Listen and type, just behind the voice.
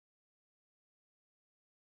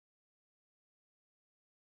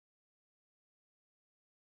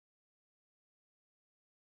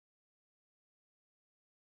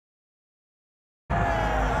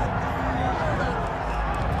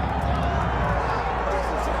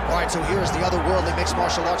right, so here's the otherworldly mixed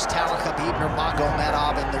martial arts talent, Khabib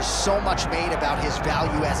Nurmagomedov, and there's so much made about his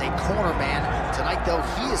value as a cornerman. Tonight, though,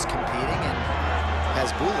 he is competing and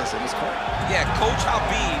has Bulas in his corner. Yeah, Coach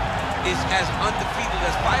Habib is as undefeated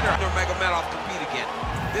as fighter Nurmagomedov compete again.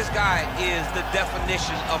 This guy is the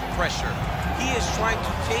definition of pressure. He is trying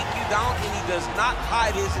to take you down, and he does not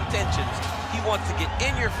hide his intentions. He wants to get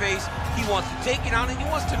in your face, he wants to take you down, and he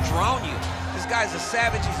wants to drown you. This guy's a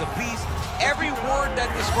savage, he's a beast. Every word that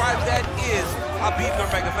describes that is Khabib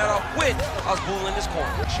Nurmagomedov with Azbul in his corner.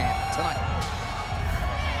 Champ tonight.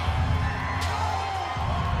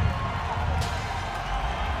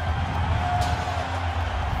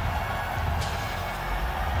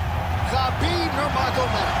 Khabib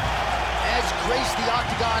Nurmagomedov has graced the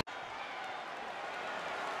octagon.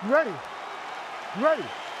 Ready. Ready.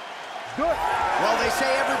 Do it. Well, they say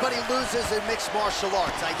everybody loses in mixed martial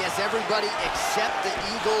arts. I guess everybody except the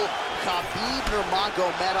Eagle, Khabib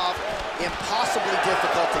Nurmagomedov. Impossibly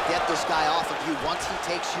difficult to get this guy off of you once he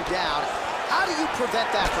takes you down. How do you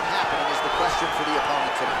prevent that from happening is the question for the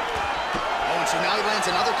opponent tonight. Oh, and so now he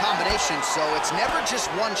lands another combination, so it's never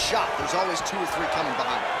just one shot. There's always 2 or 3 coming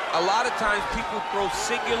behind. A lot of times people throw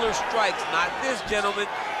singular strikes. Not this gentleman.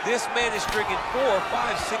 This man is stringing 4,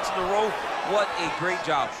 5, 6 in a row. What a great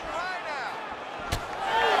job.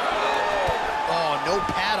 Oh, no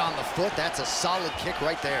pad on the foot. That's a solid kick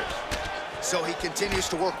right there. So he continues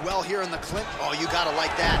to work well here in the clinch. Oh, you gotta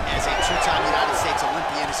like that as a 2-time United States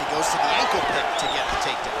Olympian as he goes to the ankle pick to get the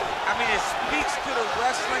takedown. I mean, it speaks to the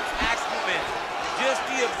wrestling acumen. Just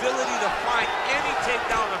the ability to find any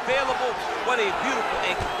takedown available. What a beautiful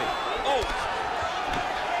ankle pick. Oh.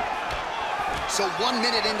 So 1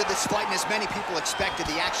 minute into this fight, and as many people expected,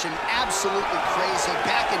 the action absolutely crazy,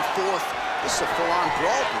 back and forth. This is a full-on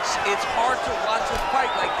brawl. It's hard to watch a fight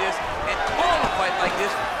like this and call a fight like this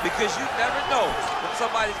because you never know when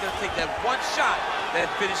somebody's going to take that one shot that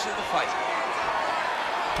finishes the fight.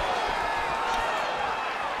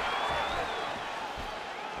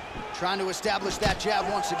 Trying to establish that jab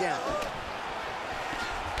once again.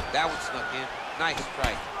 That one snuck in. Nice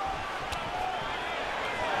strike.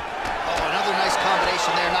 Oh, another nice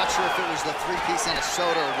combination there. Not sure if it was the 3-piece and a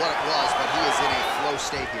soda or what it was, but he is in a flow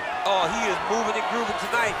state here. Oh, he is moving and grooving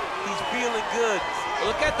tonight. He's feeling good.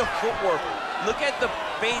 Look at the footwork. Look at the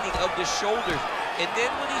bending of the shoulders. And then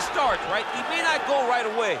when he starts, right, he may not go right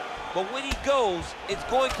away, but when he goes, it's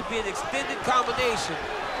going to be an extended combination.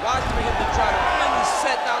 Watch for him to try to really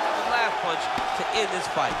set down the last punch to end this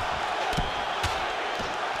fight.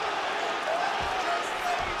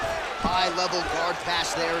 High-level guard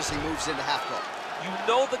pass there as he moves into half guard. You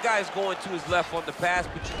know the guy's going to his left on the pass,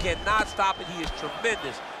 but you cannot stop it. He is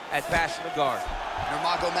tremendous at passing the guard.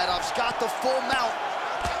 Nurmagomedov's got the full mount,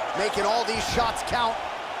 making all these shots count.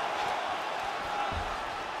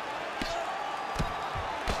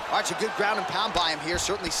 All right, it's a good ground and pound by him here,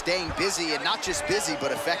 certainly staying busy, and not just busy,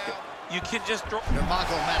 but effective. You can just throw.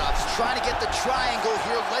 Nurmagomedov's trying to get the triangle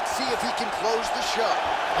here. Let's see if he can close the show.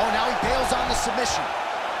 Oh, now he bails on the submission.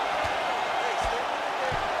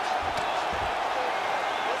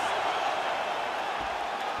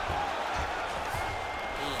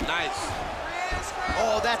 Nice.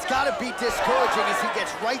 Oh, that's got to be discouraging as he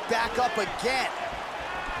gets right back up again.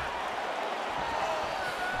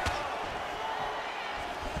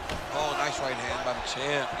 Oh, nice right hand by the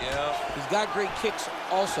champ, yeah. He's got great kicks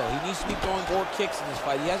also. He needs to be throwing more kicks in this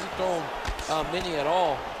fight. He hasn't thrown many at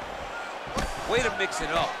all. Way to mix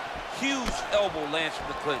it up. Huge elbow lands from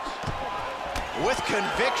the clinch. With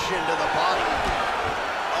conviction to the body.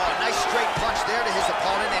 Oh, nice straight punch there to his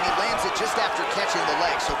opponent, and he lands it just after catching the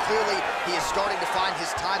leg. So clearly, he is starting to find his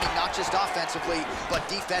timing, not just offensively, but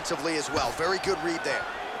defensively as well. Very good read there.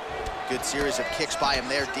 Good series of kicks by him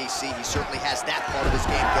there, DC. He certainly has that part of his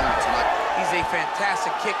game going tonight. He's a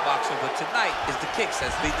fantastic kickboxer, but tonight is the kicks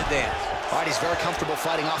that's lead the dance. All right, he's very comfortable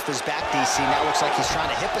fighting off his back, DC. Now looks like he's trying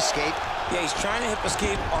to hip escape. Yeah, he's trying to hip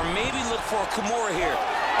escape or maybe look for a Kimura here.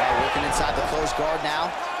 Working inside the closed guard now.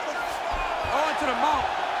 Oh, into the mount.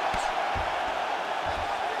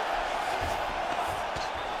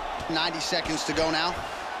 90 seconds to go now.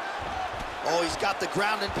 Oh, he's got the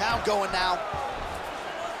ground and pound going now.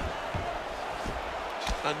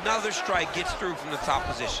 Another strike gets through from the top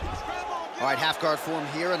position. All right, half guard form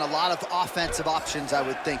here, and a lot of offensive options, I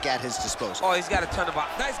would think, at his disposal. Oh, he's got a ton of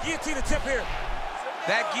options. Nice guillotine attempt here.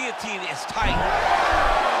 That guillotine is tight.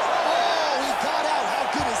 Oh, he got out. How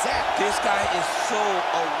good is that? This guy is so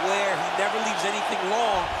aware. He never leaves anything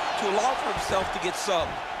long to allow for himself to get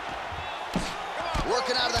subbed.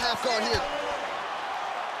 Working out of the half guard here.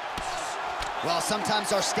 Well,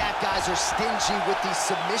 sometimes our stat guys are stingy with these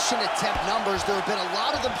submission attempt numbers. There have been a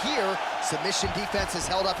lot of them here. Submission defense has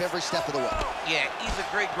held up every step of the way. Yeah, he's a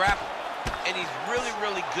great grappler, and he's really,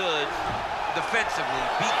 really good defensively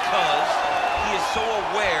because he is so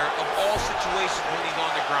aware of all situations when he's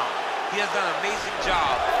on the ground. He has done an amazing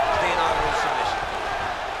job staying out of those submissions.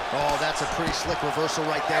 Oh, that's a pretty slick reversal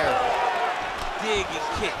right there. Dig and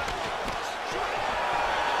kick.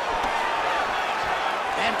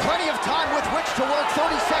 And plenty of time with which to work.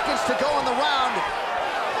 30 seconds to go in the round.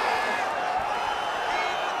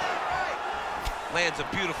 Lands a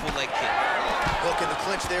beautiful leg kick. Hook in the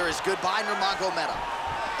clinch there is good by Nurmagomedov.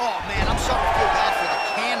 Oh, man, I'm starting to feel bad for the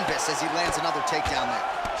canvas as he lands another takedown there.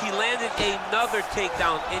 He landed another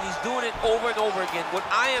takedown, and he's doing it over and over again. What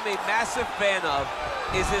I am a massive fan of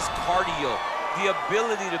is his cardio, the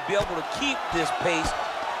ability to be able to keep this pace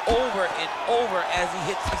over and over as he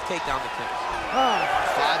hits these takedown attempts.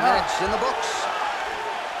 5 minutes in the books.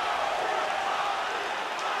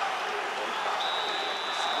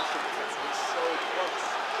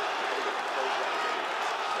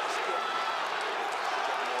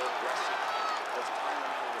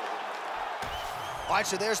 All right,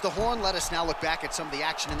 so there's the horn. Let us now look back at some of the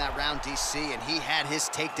action in that round, DC, and he had his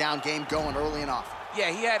takedown game going early and often. Yeah,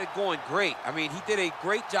 he had it going great. I mean, he did a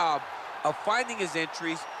great job of finding his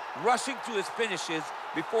entries, rushing to his finishes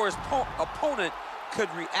before his opponent could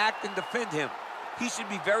react and defend him. He should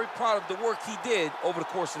be very proud of the work he did over the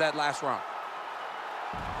course of that last round.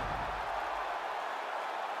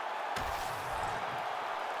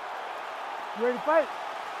 You ready to fight?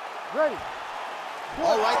 Ready.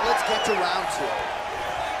 All right, let's get to round 2.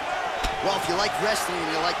 Well, if you like wrestling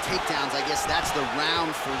and you like takedowns, I guess that's the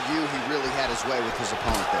round for you. He really had his way with his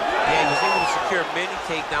opponent there. Yeah, he was able to secure many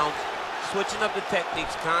takedowns, switching up the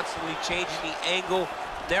techniques, constantly changing the angle,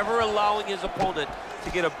 never allowing his opponent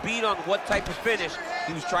to get a beat on what type of finish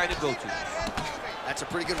he was trying to go to. That's a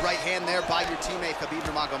pretty good right hand there by your teammate, Khabib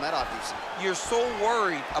Nurmagomedov. You're so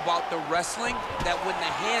worried about the wrestling that when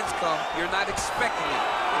the hands come, you're not expecting it.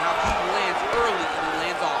 And how he lands early and he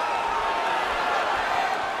lands off.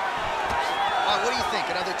 What do you think?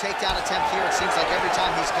 Another takedown attempt here. It seems like every time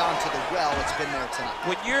he's gone to the well, it's been there tonight.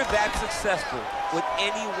 When you're that successful with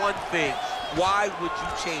any one thing, why would you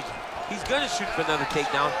change it? He's going to shoot for another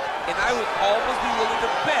takedown, and I would almost be willing to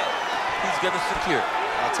bet he's going to secure it.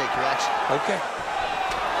 I'll take your action. Okay.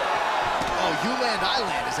 Oh, you land, I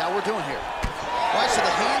land. Is that what we're doing here? All right, so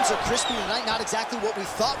the hands are crispy tonight. Not exactly what we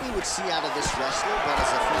thought we would see out of this wrestler, but as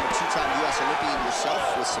a former 2-time U.S. Olympian yourself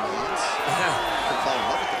with some hands, you can fall in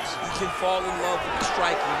love with this. You can fall in love with the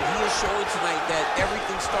striking. He is showing tonight that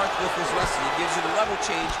everything starts with his wrestling. It gives you the level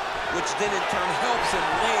change, which then in turn helps him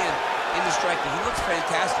land in the striking. He looks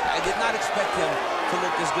fantastic. I did not expect him to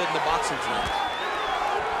look this good in the boxing tonight.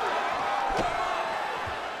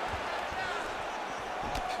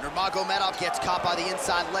 Nurmagomedov gets caught by the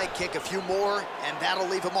inside leg kick. A few more, and that'll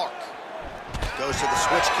leave a mark. Goes to the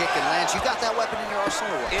switch kick and lands. You got that weapon in your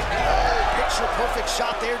arsenal? Picture-perfect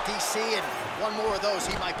shot there, DC, and one more of those,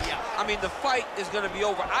 he might be out. I mean, the fight is going to be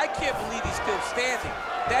over. I can't believe he's still standing.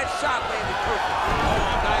 That shot landed perfect. Oh,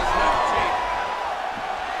 nice level change.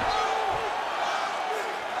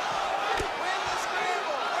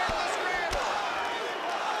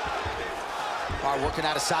 All right, working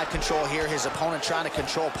out of side control here. His opponent trying to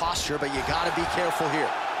control posture, but you got to be careful here.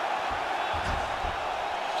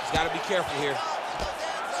 He's got to be careful here.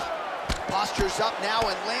 Posture's up now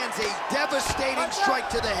and lands a devastating strike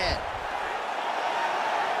to the head.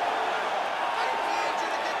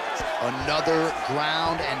 Another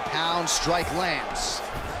ground and pound strike lands.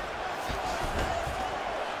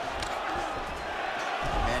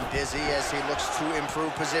 And dizzy as he looks to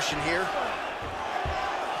improve position here.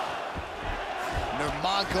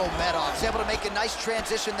 Nurmagomedov is able to make a nice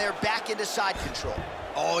transition there back into side control.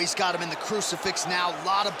 Oh, he's got him in the crucifix now. A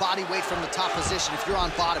lot of body weight from the top position. If you're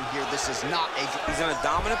on bottom here, this is not a... He's in a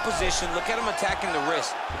dominant position. Look at him attacking the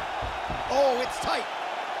wrist. Oh, it's tight.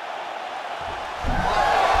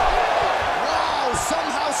 Wow,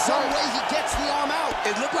 somehow, some way he gets the arm out.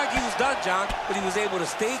 It looked like he was done, John, but he was able to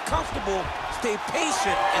stay comfortable, stay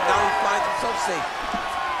patient, and now he finds himself safe.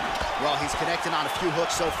 Well, he's connecting on a few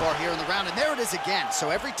hooks so far here in the round, and there it is again. So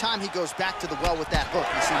every time he goes back to the well with that hook,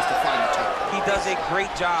 he seems to find the target. He does a great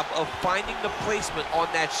job of finding the placement on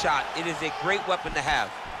that shot. It is a great weapon to have.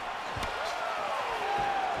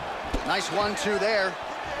 Nice 1-2 there.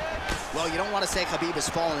 Well, you don't want to say Khabib has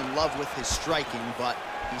fallen in love with his striking, but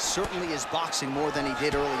he certainly is boxing more than he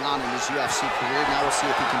did early on in his UFC career. Now we'll see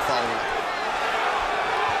if he can follow it up.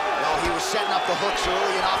 Well, he was setting up the hooks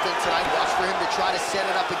early and often tonight. Watch for him to try to set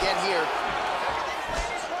it up again here.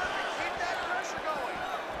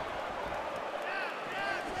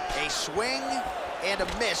 swing and a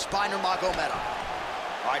miss by Nurmagomedov.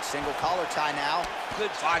 All right, single collar tie now.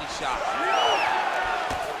 Good body shot.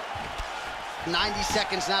 90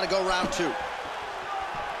 seconds now to go round 2.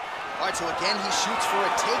 All right, so again, he shoots for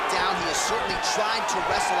a takedown. He has certainly tried to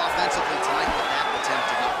wrestle offensively tonight, but that attempt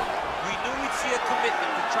did not work. We knew we'd see a commitment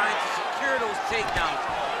to trying to secure those takedowns.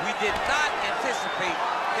 We did not anticipate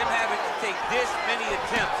him having to take this many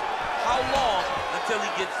attempts. How long until he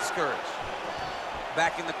gets discouraged?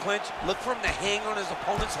 Back in the clinch, look for him to hang on his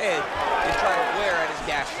opponent's head and try to wear at his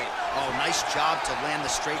gas tank. Oh, nice job to land the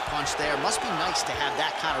straight punch there. Must be nice to have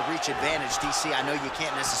that kind of reach advantage, DC. I know you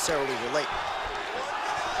can't necessarily relate.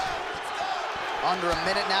 Under a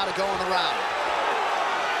minute now to go in the round.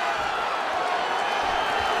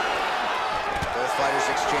 Both fighters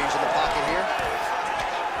exchange in the pocket here.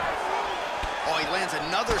 Oh, he lands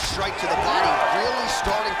another strike to the body, really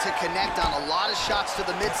starting to connect on a lot of shots to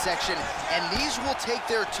the midsection, and these will take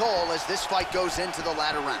their toll as this fight goes into the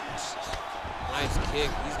latter rounds. Nice kick.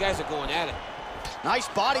 These guys are going at it. Nice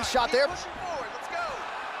body shot there.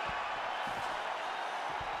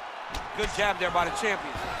 Good jab there by the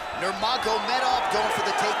champion. Nurmagomedov going for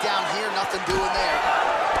the takedown here, nothing doing there.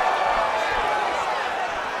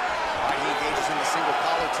 All right, he engages in the single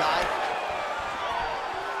collar tie.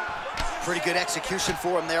 Pretty good execution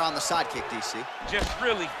for him there on the side kick, DC. Just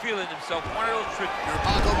really feeling himself. One of those tricks.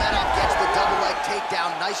 Nurmagomedov gets the double leg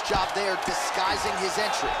takedown. Nice job there, disguising his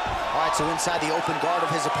entry. All right, so inside the open guard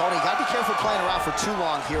of his opponent. You gotta be careful playing around for too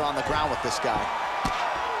long here on the ground with this guy.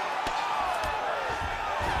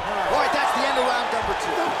 All right, that's the end of round number 2.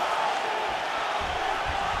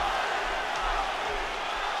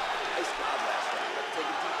 Nice job last round. Let's take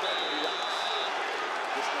a deep breath and relax.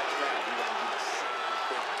 This next round, we want to do the same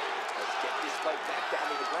thing. Let's get this fight back down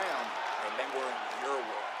to the ground, and then we're in your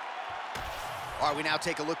world. All right, we now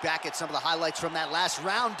take a look back at some of the highlights from that last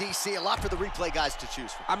round, DC. A lot for the replay guys to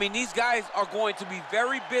choose from. I mean, these guys are going to be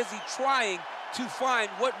very busy trying to find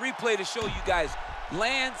what replay to show you guys.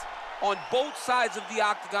 Lands on both sides of the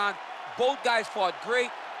octagon. Both guys fought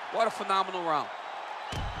great. What a phenomenal round.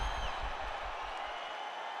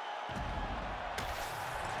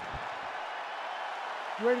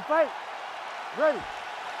 You ready to fight? Ready.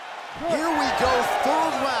 Good. Here we go,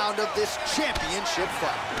 third round of this championship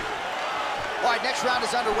fight. All right, next round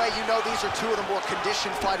is underway. You know these are two of the more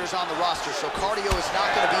conditioned fighters on the roster, so cardio is not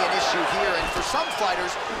going to be an issue here. And for some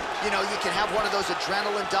fighters, you know, you can have one of those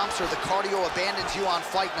adrenaline dumps or the cardio abandons you on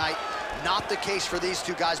fight night. Not the case for these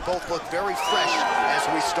two guys. Both look very fresh as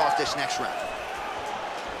we start this next round.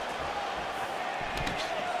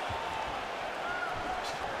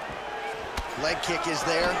 Leg kick is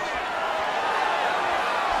there.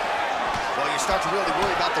 Well, you start to really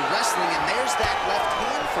worry about the wrestling, and there's that left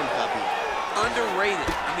hand from Khabib. Underrated.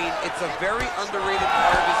 I mean, it's a very underrated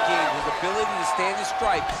part of his game, his ability to stand his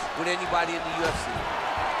stripes with anybody in the UFC.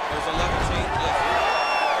 There's a level change, yes.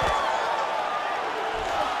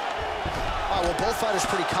 All right, well, both fighters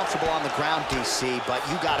pretty comfortable on the ground, DC, but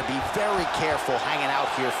you got to be very careful hanging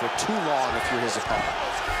out here for too long if you're his opponent.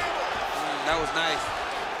 That was nice.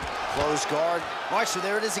 Close guard. All right, so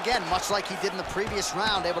there it is again, much like he did in the previous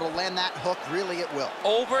round, able to land that hook really at will.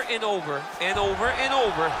 Over and over and over and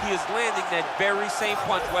over, he is landing that very same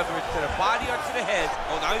punch, whether it's to the body or to the head.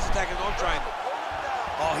 Oh, now he's attacking his own triangle.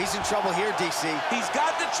 Oh, he's in trouble here, DC. He's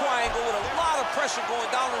got the triangle with a lot of pressure going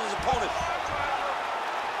down on his opponent.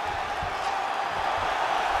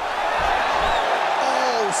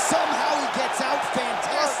 Oh, somehow he gets out.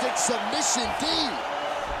 Fantastic submission, D.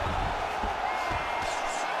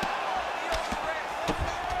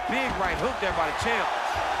 Big right hook there by the champ.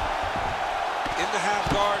 In the half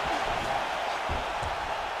guard.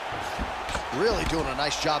 Really doing a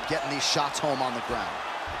nice job getting these shots home on the ground.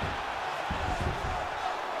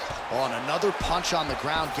 Oh, and another punch on the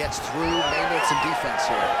ground gets through. May need some defense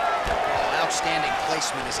here. Outstanding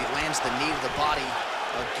placement as he lands the knee to the body.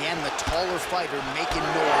 Again, the taller fighter making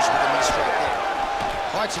noise with a knee strike there.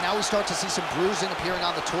 All right, so now we start to see some bruising appearing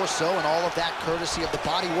on the torso, and all of that courtesy of the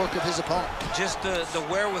body work of his opponent. Just the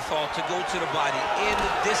wherewithal to go to the body and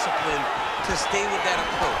the discipline to stay with that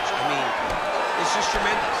approach. I mean, it's just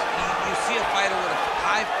tremendous. You see a fighter with a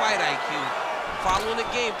high fight IQ following a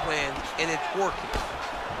game plan, and it's working.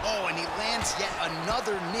 Oh, and he lands yet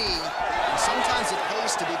another knee. And sometimes it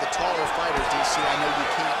pays to be the taller fighter, DC. I know you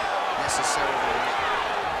can't necessarily.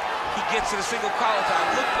 He gets to the single collar time.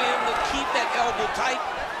 Look for him to keep that elbow tight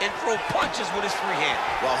and throw punches with his free hand.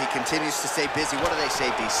 Well, he continues to stay busy. What do they say,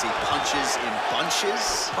 DC? Punches in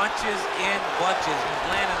bunches? Punches in bunches. He's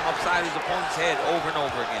landing them upside his opponent's head over and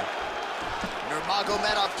over again.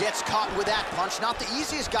 Nurmagomedov gets caught with that punch. Not the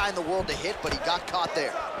easiest guy in the world to hit, but he got caught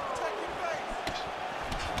there.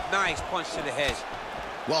 Nice punch to the head.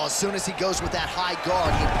 Well, as soon as he goes with that high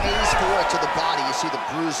guard, he pays for it to the body. You see the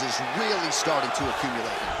bruises really starting to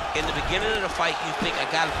accumulate. In the beginning of the fight, you think, I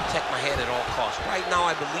gotta protect my head at all costs. Right now,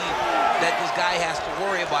 I believe that this guy has to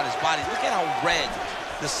worry about his body. Look at how red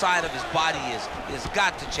the side of his body is. He's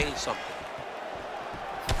got to change something.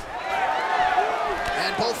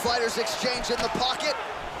 And both fighters exchange in the pocket.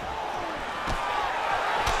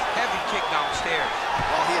 Heavy kick downstairs.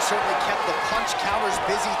 Well, he has certainly kept the punch counters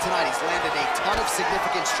busy tonight. He's landed a ton of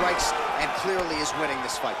significant strikes and clearly is winning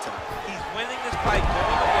this fight tonight. He's winning this fight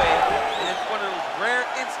going away, and it's one of those rare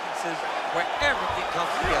instances where everything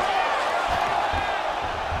comes together.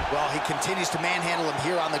 Well, he continues to manhandle him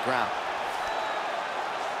here on the ground.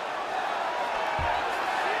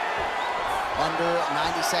 Under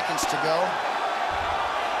 90 seconds to go.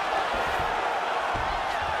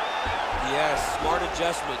 Yes, smart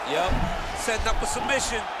adjustment, yep. Setting up a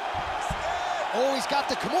submission. Oh, he's got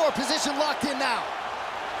the Kimura position locked in now.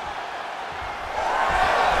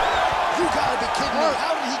 You gotta be kidding me.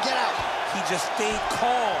 How did he get out? He just stayed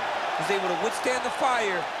calm. Was able to withstand the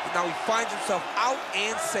fire, and now he finds himself out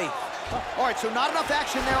and safe. All right, so not enough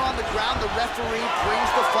action there on the ground. The referee brings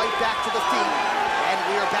the fight back to the feet, and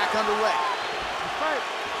we are back underway.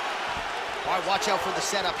 All right, watch out for the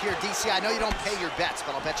setup here. DC, I know you don't pay your bets,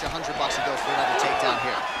 but I'll bet you $100 he goes for another takedown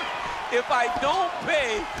here. If I don't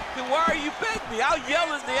pay, then why are you betting me? I'll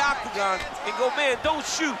yell in the octagon and go, man, don't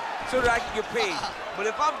shoot, so that I can get paid.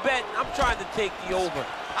 But if I'm betting, I'm trying to take the over.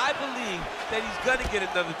 I believe that he's gonna get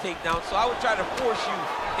another takedown, so I would try to force you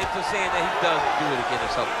into saying that he doesn't do it again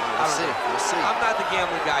or something. We'll see. I'm not the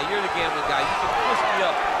gambling guy. You're the gambling guy. You can push me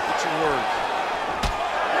up with your words.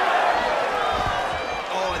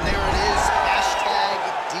 Oh, and there it is. Hashtag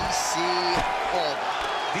DC called.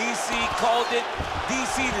 DC called it.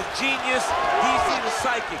 DC the genius. DC the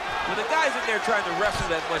psychic. When the guy's in there trying to wrestle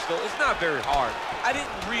that much, though, it's not very hard. I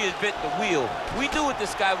didn't reinvent the wheel. We knew what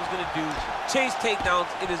this guy was going to do. Chase takedowns.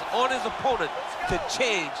 It is on his opponent to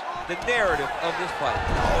change the narrative of this fight.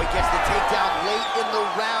 Oh, he gets the takedown late in the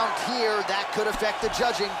round here. That could affect the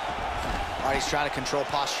judging. All right, he's trying to control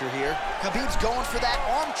posture here. Khabib's going for that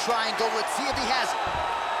arm triangle. Let's see if he has it.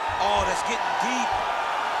 Oh, that's getting deep.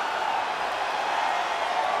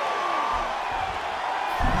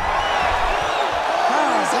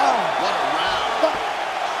 What a round.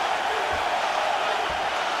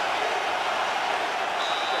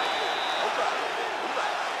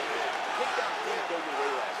 Takedown didn't go your way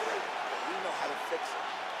last night, but we know how to fix it.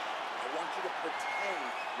 I want you to pretend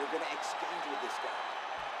you're going to exchange with this guy.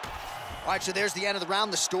 All right, so there's the end of the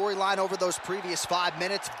round. The storyline over those previous 5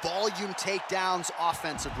 minutes. Volume takedowns,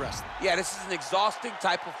 offensive wrestling. Yeah, this is an exhausting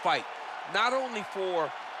type of fight. Not only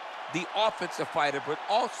for the offensive fighter, but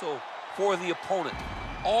also for the opponent.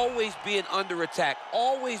 Always being under attack,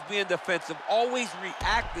 always being defensive, always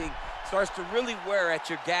reacting starts to really wear at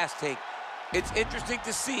your gas tank. It's interesting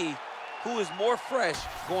to see who is more fresh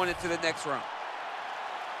going into the next round.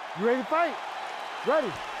 You ready to fight?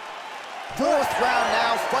 Ready. Fourth round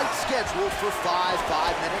now, fight scheduled for 5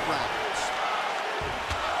 5-minute rounds.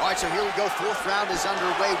 All right, so here we go. Fourth round is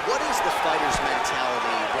underway. What is the fighter's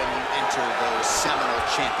mentality when you enter those seminal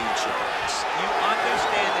championship rounds? You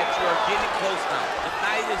understand that you are getting close now. The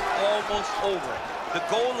night is almost over. The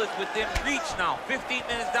goal is within reach now. 15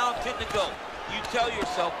 minutes down, 10 to go. You tell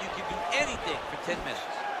yourself you can do anything for 10 minutes.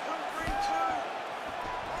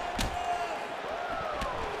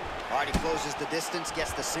 All right, he closes the distance,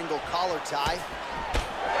 gets the single collar tie.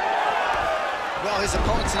 Well, his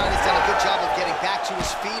opponent tonight has done a good job of getting back to his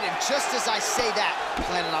feet, and just as I say that,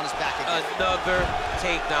 planted on his back again. Another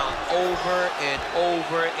takedown over and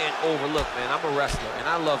over and over. Look, man, I'm a wrestler, and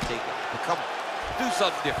I love takedowns, but come on, do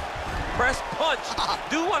something different. Press punch,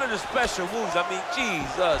 do one of the special moves. I mean,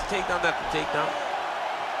 Jesus, takedown after takedown.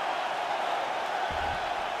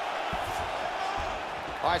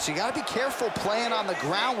 All right, so you got to be careful playing on the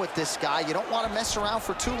ground with this guy. You don't want to mess around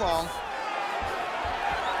for too long.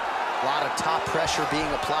 A lot of top pressure being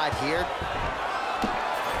applied here.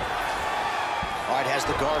 All right, has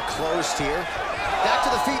the guard closed here. Back to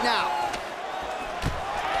the feet now.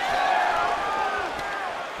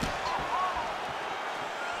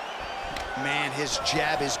 Man, his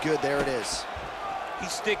jab is good. There it is.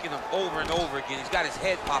 He's sticking him over and over again. He's got his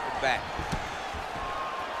head popping back.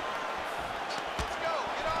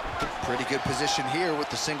 Pretty good position here with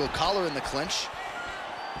the single collar in the clinch.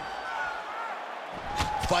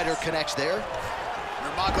 Fighter connects there.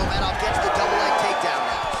 Nurmagomedov gets the double leg takedown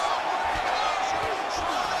now.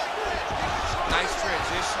 Nice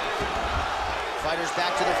transition. Fighters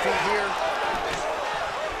back to their feet here.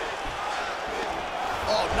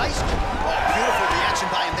 Oh, nice. Oh, beautiful reaction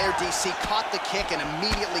by him there, DC. Caught the kick and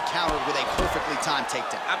immediately countered with a perfectly timed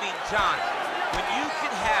takedown. I mean, John, when you can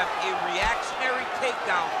have a reactionary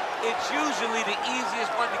takedown, it's usually the easiest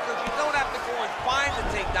one because you don't have to go and find the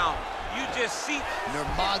takedown. You just see.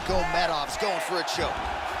 Nurmagomedov's going for a choke.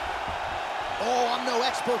 Oh, I'm no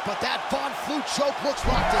expert, but that Von Flue choke looks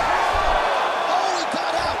locked in. Oh, he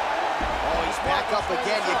got out. Oh, he's back up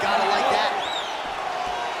again. You gotta like that.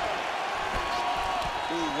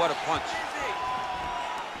 Ooh, what a punch.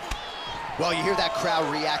 Well, you hear that crowd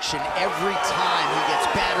reaction every time he gets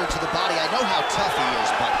battered to the body. I know how tough he is,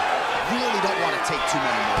 but really don't want to take too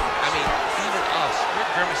many more. I mean, even us,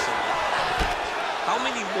 we're grimacing. How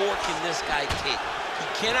many more can this guy take? He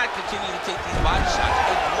cannot continue to take these body shots.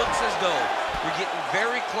 It looks as though we're getting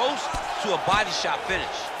very close to a body shot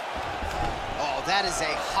finish. Oh, that is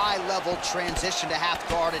a high-level transition to half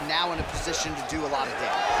guard and now in a position to do a lot of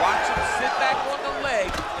damage. Watch him sit back on the leg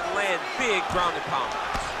and land big ground and pound.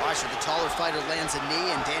 All right, so the taller fighter lands a knee,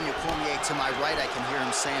 and Daniel Cormier to my right, I can hear him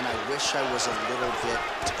saying, I wish I was a little bit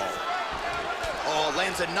taller. Oh,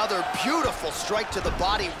 lands another beautiful strike to the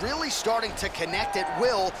body, really starting to connect at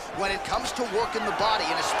will when it comes to working the body,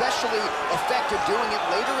 and especially effective doing it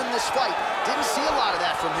later in this fight. Didn't see a lot of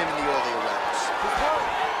that from him in the earlier rounds.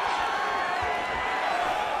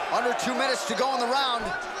 Under 2 minutes to go in the round.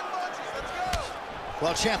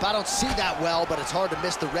 Well, champ, I don't see that well, but it's hard to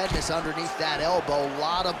miss the redness underneath that elbow. A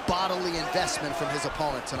lot of bodily investment from his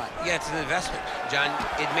opponent tonight. Yeah, it's an investment, John.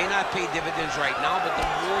 It may not pay dividends right now, but the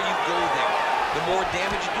more you go there, the more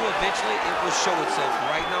damage you do, eventually it will show itself.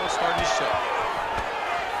 Right now, it's starting to show.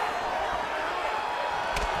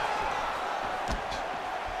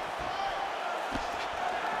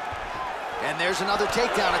 And there's another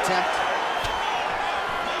takedown attempt.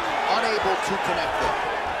 Unable to connect there.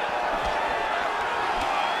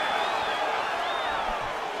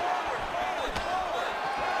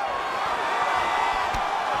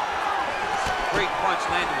 Great punch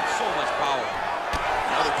landed with so much power.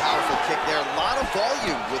 Another powerful kick there. A lot of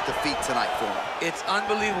volume with the feet tonight for him. It's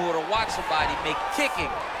unbelievable to watch somebody make kicking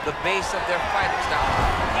the base of their fighting style.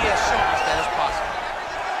 He has shown us that it's possible.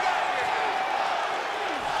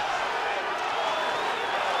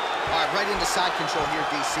 All right, right into side control here,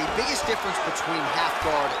 DC. Biggest difference between half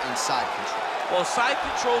guard and side control? Well, side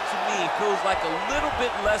control to me feels like a little bit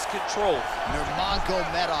less control.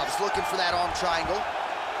 Nurmagomedov's looking for that arm triangle.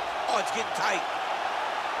 Oh, it's getting tight.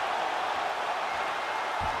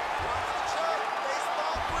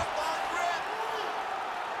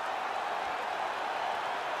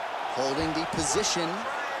 Holding the position.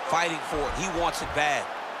 Fighting for it. He wants it bad.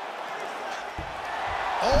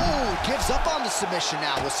 Oh, gives up on the submission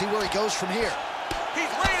now. We'll see where he goes from here.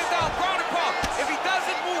 He's laying down ground and pound. If he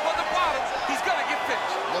doesn't move on the bottom, he's gonna get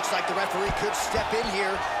finished. Looks like the referee could step in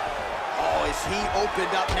here. Oh, is he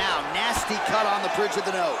opened up now? Nasty cut on the bridge of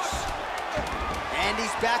the nose. And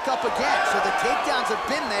he's back up again. So the takedowns have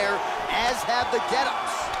been there, as have the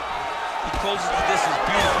get-ups. He closes the distance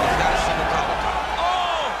beautifully. He's got a single collar.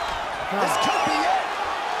 Oh! This could be it.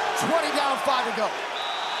 20 down, 5 to go.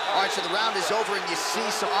 All right, so the round is over, and you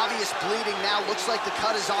see some obvious bleeding now. Looks like the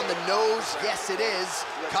cut is on the nose. Yes, it is.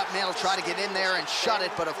 Cutman will try to get in there and shut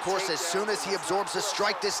it, but of course, as soon as he absorbs a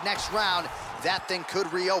strike this next round, that thing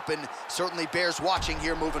could reopen. Certainly bears watching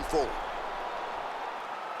here moving forward.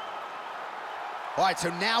 All right, so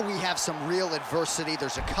now we have some real adversity.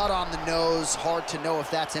 There's a cut on the nose. Hard to know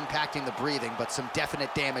if that's impacting the breathing, but some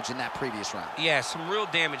definite damage in that previous round. Yeah, some real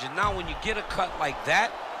damage. And now when you get a cut like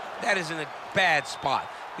that, that is in a bad spot.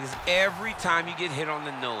 Because every time you get hit on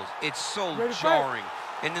the nose, it's so jarring.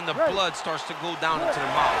 And then the blood starts to go down into the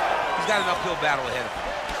mouth. He's got an uphill battle ahead of him.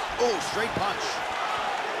 Oh, straight punch.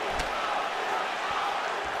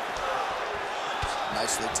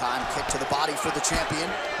 Nicely timed kick to the body for the champion.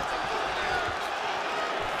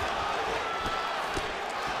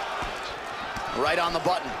 Right on the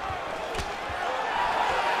button.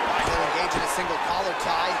 He'll engage in a single collar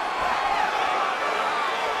tie.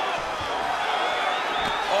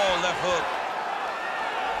 Oh, left hook.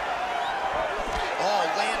 Oh,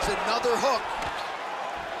 lands another hook.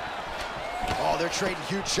 Oh, they're trading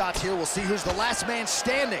huge shots here. We'll see who's the last man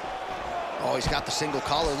standing. Oh, he's got the single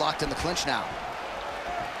collar locked in the clinch now.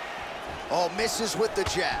 Oh, misses with the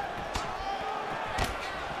jab.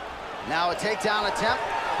 Now a takedown attempt.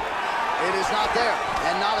 It is not there,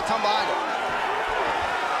 and not a ton behind it.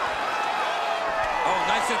 Oh,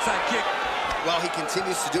 nice inside kick. Well, he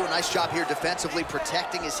continues to do a nice job here defensively,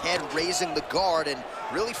 protecting his head, raising the guard, and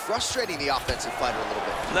really frustrating the offensive fighter a little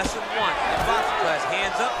bit. Lesson one in boxing class,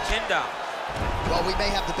 hands up, chin down. Well, we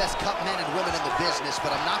may have the best cut men and women in the business,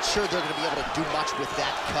 but I'm not sure they're going to be able to do much with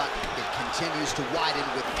that cut. It continues to widen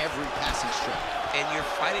with every passing stroke. And you're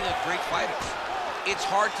fighting a great fighter. It's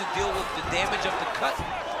hard to deal with the damage of the cut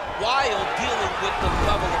while dealing with the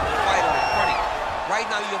level of the fighter in front of you. Right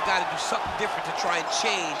now, you've got to do something different to try and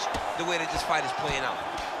change the way that this fight is playing out.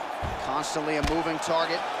 Constantly a moving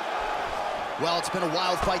target. Well, it's been a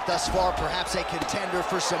wild fight thus far, perhaps a contender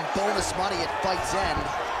for some bonus money at fight's end.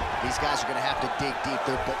 These guys are going to have to dig deep.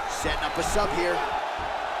 They're both setting up a sub here.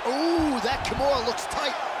 Ooh, that Kimura looks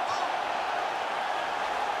tight.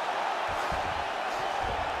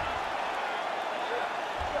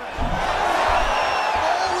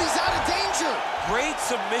 Oh, he's out of danger. Great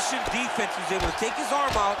submission defense. He was able to take his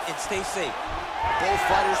arm out and stay safe. Both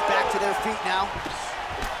fighters back to their feet now.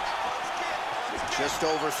 Just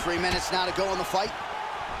over 3 minutes now to go in the fight.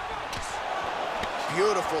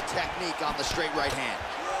 Beautiful technique on the straight right hand.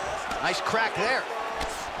 Nice crack there.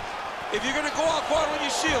 If you're gonna go out on your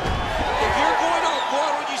shield. If you're going out, go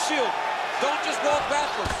out on your shield. Don't just walk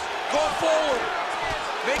backwards. Go forward.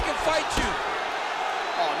 Make him fight you.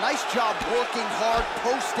 Oh, nice job working hard,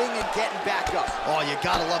 posting, and getting back up. Oh, you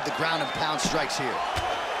gotta love the ground and pound strikes here.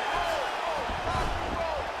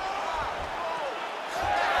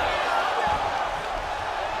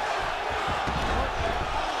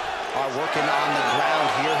 Working on the ground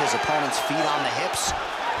here, his opponent's feet on the hips.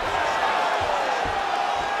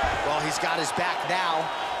 Well, he's got his back now.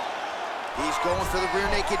 He's going for the rear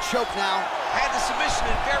naked choke now. Had the submission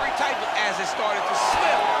in very tight, but as it started to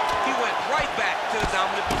slip, he went right back to the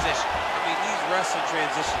dominant position. I mean, these wrestling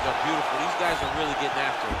transitions are beautiful. These guys are really getting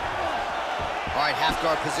after it. All right, half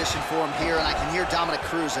guard position for him here, and I can hear Dominic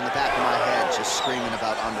Cruz in the back of my head just screaming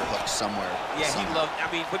about underhooks somewhere. Yeah, he loved,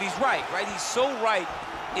 I mean, but he's right? He's so right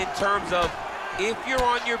in terms of if you're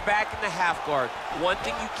on your back in the half guard, one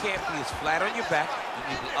thing you can't be is flat on your back. You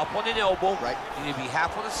need to be up on an elbow. Right. You need to be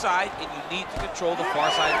half on the side, and you need to control the far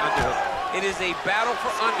side underhook. It is a battle for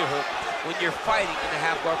underhook when you're fighting in the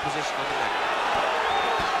half guard position on the neck.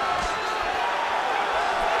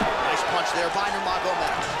 Nice punch there by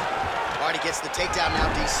Nurmagomedov. All right, he gets the takedown now,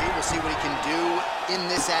 DC. We'll see what he can do in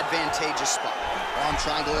this advantageous spot. Arm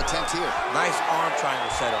triangle attempt here. Nice arm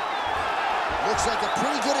triangle setup. Looks like a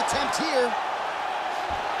pretty good attempt here.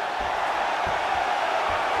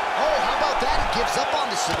 Oh, how about that? He gives up on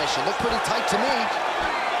the submission. Looked pretty tight to me.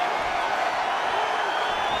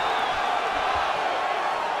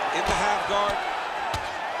 In the half guard.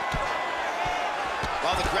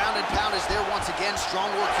 Well, the ground and pound is there once again.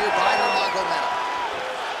 Strong work here by Nurmagomedov.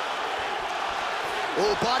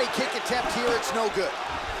 Oh, body kick attempt here. It's no good.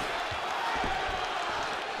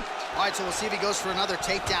 All right, so we'll see if he goes for another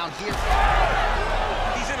takedown here.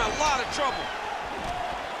 He's in a lot of trouble.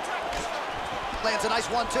 Lands a nice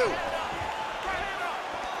 1-2.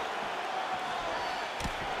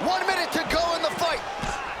 1 minute to go in the fight.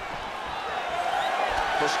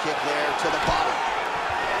 Push kick there to the body.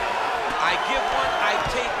 I give one, I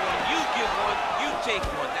take one. You give one, you take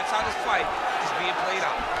one. That's how this fight is being played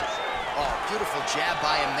out. Oh, beautiful jab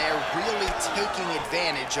by him there, really taking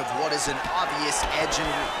advantage of what is an obvious edge and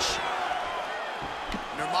reach.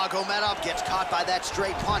 Nurmagomedov gets caught by that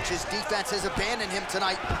straight punch. His defense has abandoned him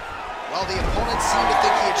tonight. Well, the opponent seemed to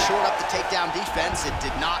think he had shored up the takedown defense. It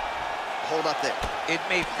did not hold up there. It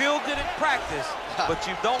may feel good in practice, but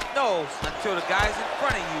you don't know until the guy's in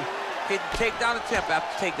front of you hitting takedown attempt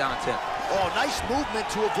after takedown attempt. Oh, nice movement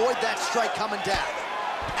to avoid that strike coming down.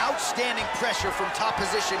 Outstanding pressure from top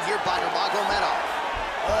position here by Nurmagomedov.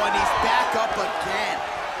 Oh, and he's back up again.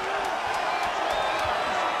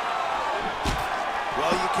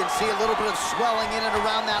 Well, you can see a little bit of swelling in and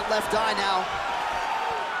around that left eye now.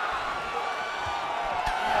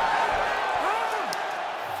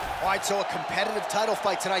 All right, so a competitive title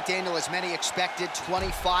fight tonight, Daniel, as many expected.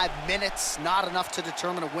 25 minutes, not enough to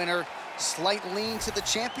determine a winner. Slight lean to the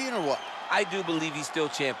champion, or what? I do believe he's still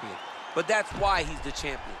champion, but that's why he's the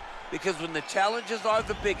champion. Because when the challenges are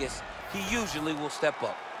the biggest, he usually will step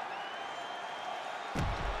up.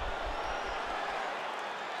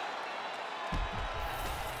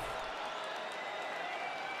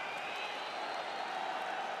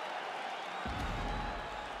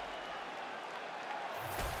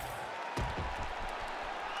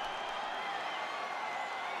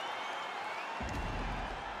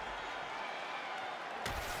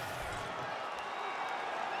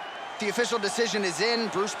 The official decision is in.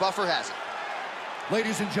 Bruce Buffer has it.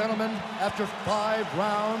 Ladies and gentlemen, after 5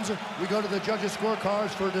 rounds, we go to the judges' scorecards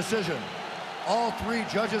for a decision. All 3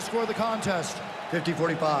 judges score the contest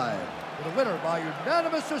 50-45. For the winner by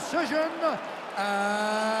unanimous decision,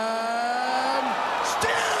 and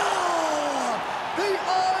still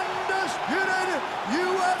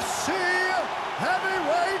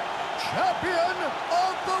heavyweight champion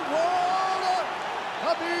of the world,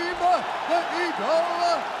 Khabib the Eagle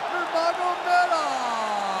Nurmagomedov.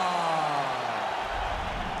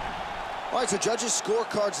 All right, so judges'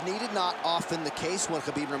 scorecards needed. Not often the case when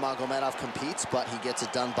Khabib Nurmagomedov competes, but he gets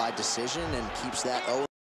it done by decision and keeps that 0.